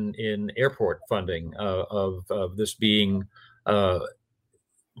tradition in airport funding of this being the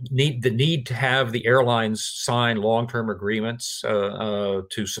need to have the airlines sign long-term agreements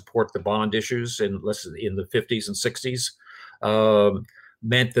to support the bond issues in the 50s and 60s.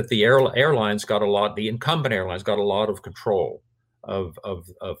 Meant that the airlines got the incumbent airlines got a lot of control of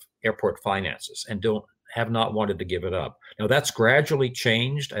airport finances and have not wanted to give it up. Now that's gradually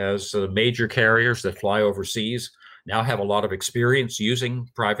changed as major carriers that fly overseas now have a lot of experience using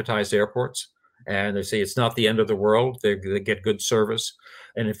privatized airports, and they say it's not the end of the world. They get good service.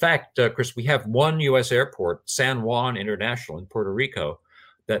 And in fact, Chris, we have one U.S. airport, San Juan International in Puerto Rico,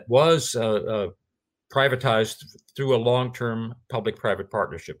 that was privatized through a long-term public-private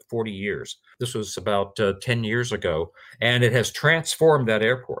partnership, 40 years. This was about 10 years ago, and it has transformed that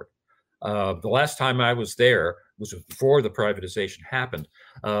airport. The last time I was there was before the privatization happened.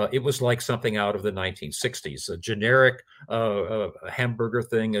 It was like something out of the 1960s, a generic hamburger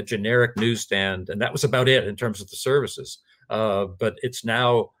thing, a generic newsstand, and that was about it in terms of the services. But it's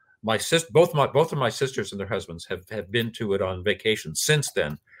now both of my sisters and their husbands have been to it on vacation since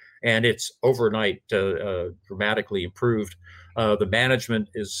then, and it's overnight dramatically improved. The management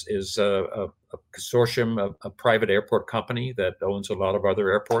is a consortium, a private airport company that owns a lot of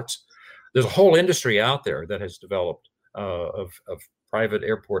other airports. There's a whole industry out there that has developed of private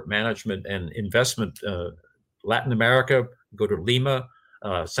airport management and investment. Latin America, go to Lima,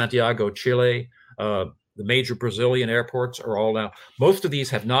 Santiago, Chile. The major Brazilian airports are all now. Most of these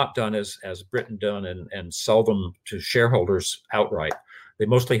have not done as Britain done and sell them to shareholders outright. They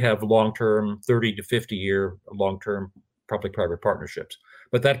mostly have long-term, 30 to 50-year long-term public-private partnerships.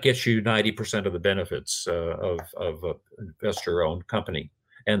 But that gets you 90% of the benefits of an investor-owned company.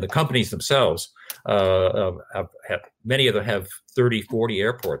 And the companies themselves, many of them have 30, 40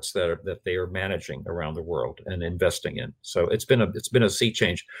 airports that they are managing around the world and investing in. So it's been a sea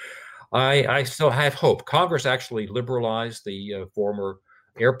change. I still have hope. Congress actually liberalized the former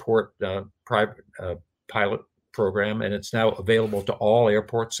airport private pilot program, and it's now available to all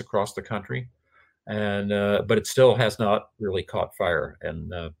airports across the country. And but it still has not really caught fire.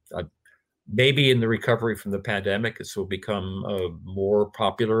 And maybe in the recovery from the pandemic, this will become more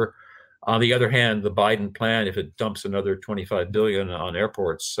popular. On the other hand, the Biden plan, if it dumps another $25 billion on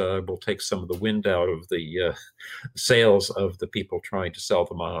airports, will take some of the wind out of the sails of the people trying to sell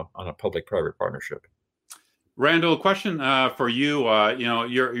them on a public-private partnership. Randall, a question for you.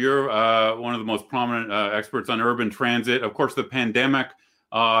 You're one of the most prominent experts on urban transit. Of course, the pandemic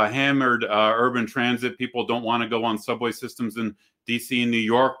hammered urban transit. People don't want to go on subway systems in DC and New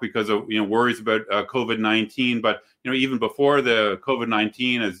York because of worries about COVID-19. But even before the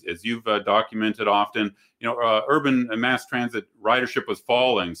COVID-19, as you've documented often, urban and mass transit ridership was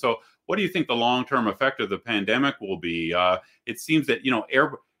falling. So, what do you think the long-term effect of the pandemic will be? It seems that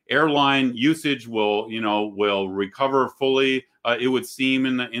airline usage will recover fully. It would seem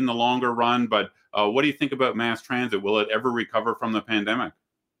in the longer run. But what do you think about mass transit? Will it ever recover from the pandemic?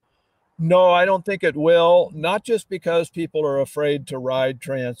 No, I don't think it will, not just because people are afraid to ride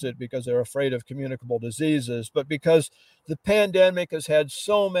transit because they're afraid of communicable diseases, but because the pandemic has had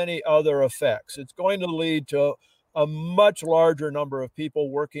so many other effects. It's going to lead to a much larger number of people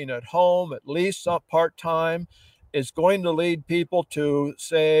working at home, at least some part-time. It's going to lead people to,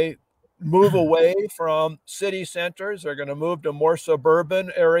 say, move away from city centers. They're going to move to more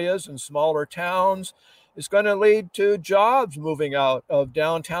suburban areas and smaller towns. It's going to lead to jobs moving out of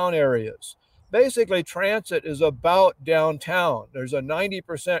downtown areas. Basically, transit is about downtown. There's a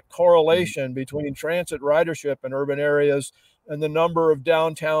 90% correlation between transit ridership in urban areas and the number of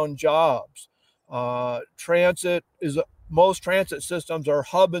downtown jobs. Most transit systems are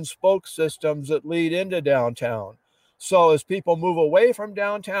hub and spoke systems that lead into downtown. So as people move away from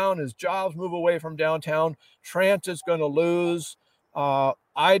downtown, as jobs move away from downtown, transit's going to lose.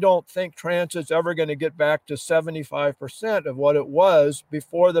 I don't think transit's ever going to get back to 75% of what it was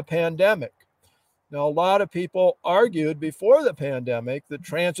before the pandemic. Now, a lot of people argued before the pandemic that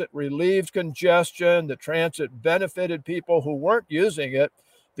transit relieved congestion, that transit benefited people who weren't using it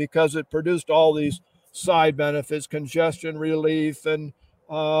because it produced all these side benefits, congestion relief and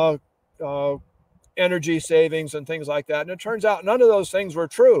energy savings and things like that. And it turns out none of those things were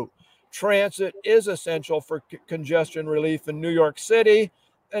true. Transit is essential for congestion relief in New York City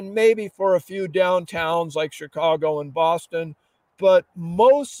and maybe for a few downtowns like Chicago and Boston. But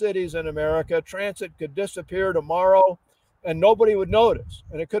most cities in America, transit could disappear tomorrow and nobody would notice.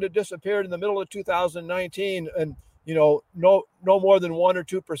 And it could have disappeared in the middle of 2019 and no more than 1 or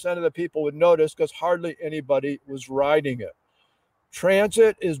 2% of the people would notice because hardly anybody was riding it.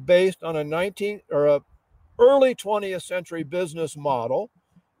 Transit is based on a early 20th century business model.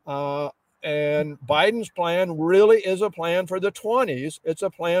 And Biden's plan really is a plan for the 20s. It's a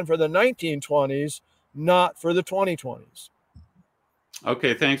plan for the 1920s, not for the 2020s.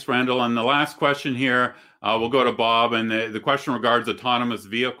 Okay, thanks, Randall. And the last question here, we'll go to Bob. And the question regards autonomous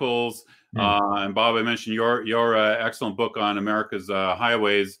vehicles. And Bob, I mentioned your excellent book on America's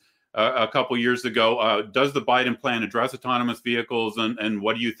highways a couple years ago. Does the Biden plan address autonomous vehicles? And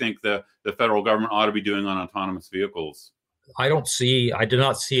what do you think the federal government ought to be doing on autonomous vehicles? I do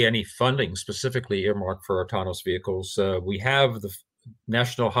not see any funding specifically earmarked for autonomous vehicles. We have the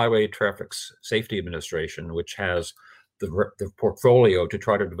National Highway Traffic Safety Administration, which has the portfolio to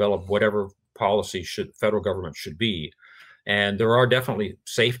try to develop whatever policy federal government should be. And there are definitely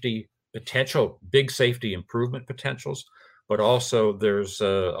big safety improvement potentials, but also there's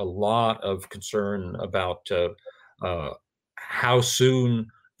a lot of concern about how soon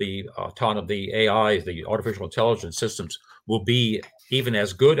the AI, the artificial intelligence systems, will be even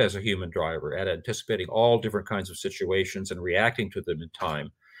as good as a human driver at anticipating all different kinds of situations and reacting to them in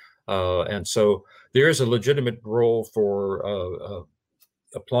time. And so there is a legitimate role for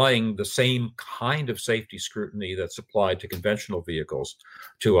applying the same kind of safety scrutiny that's applied to conventional vehicles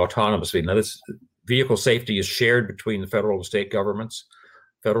to autonomous vehicles. Now, this vehicle safety is shared between the federal and state governments.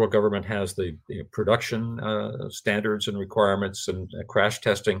 Federal government has the production standards and requirements and crash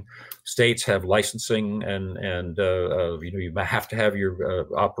testing. States have licensing and you have to have your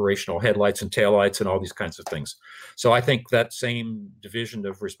operational headlights and taillights and all these kinds of things. So I think that same division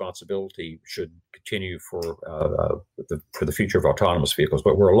of responsibility should continue for the future of autonomous vehicles.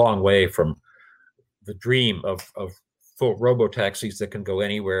 But we're a long way from the dream of full robo-taxis that can go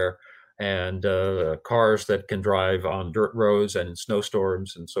anywhere, and cars that can drive on dirt roads and in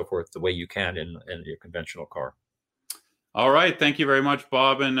snowstorms and so forth, the way you can in your conventional car. All right. Thank you very much,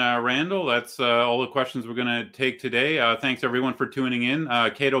 Bob and Randall. That's all the questions we're going to take today. Thanks, everyone, for tuning in.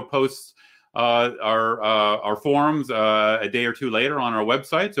 Cato posts our forums a day or two later on our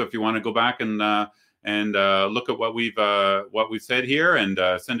website. So if you want to go back and look at what we've said here and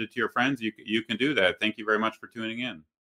send it to your friends, you can do that. Thank you very much for tuning in.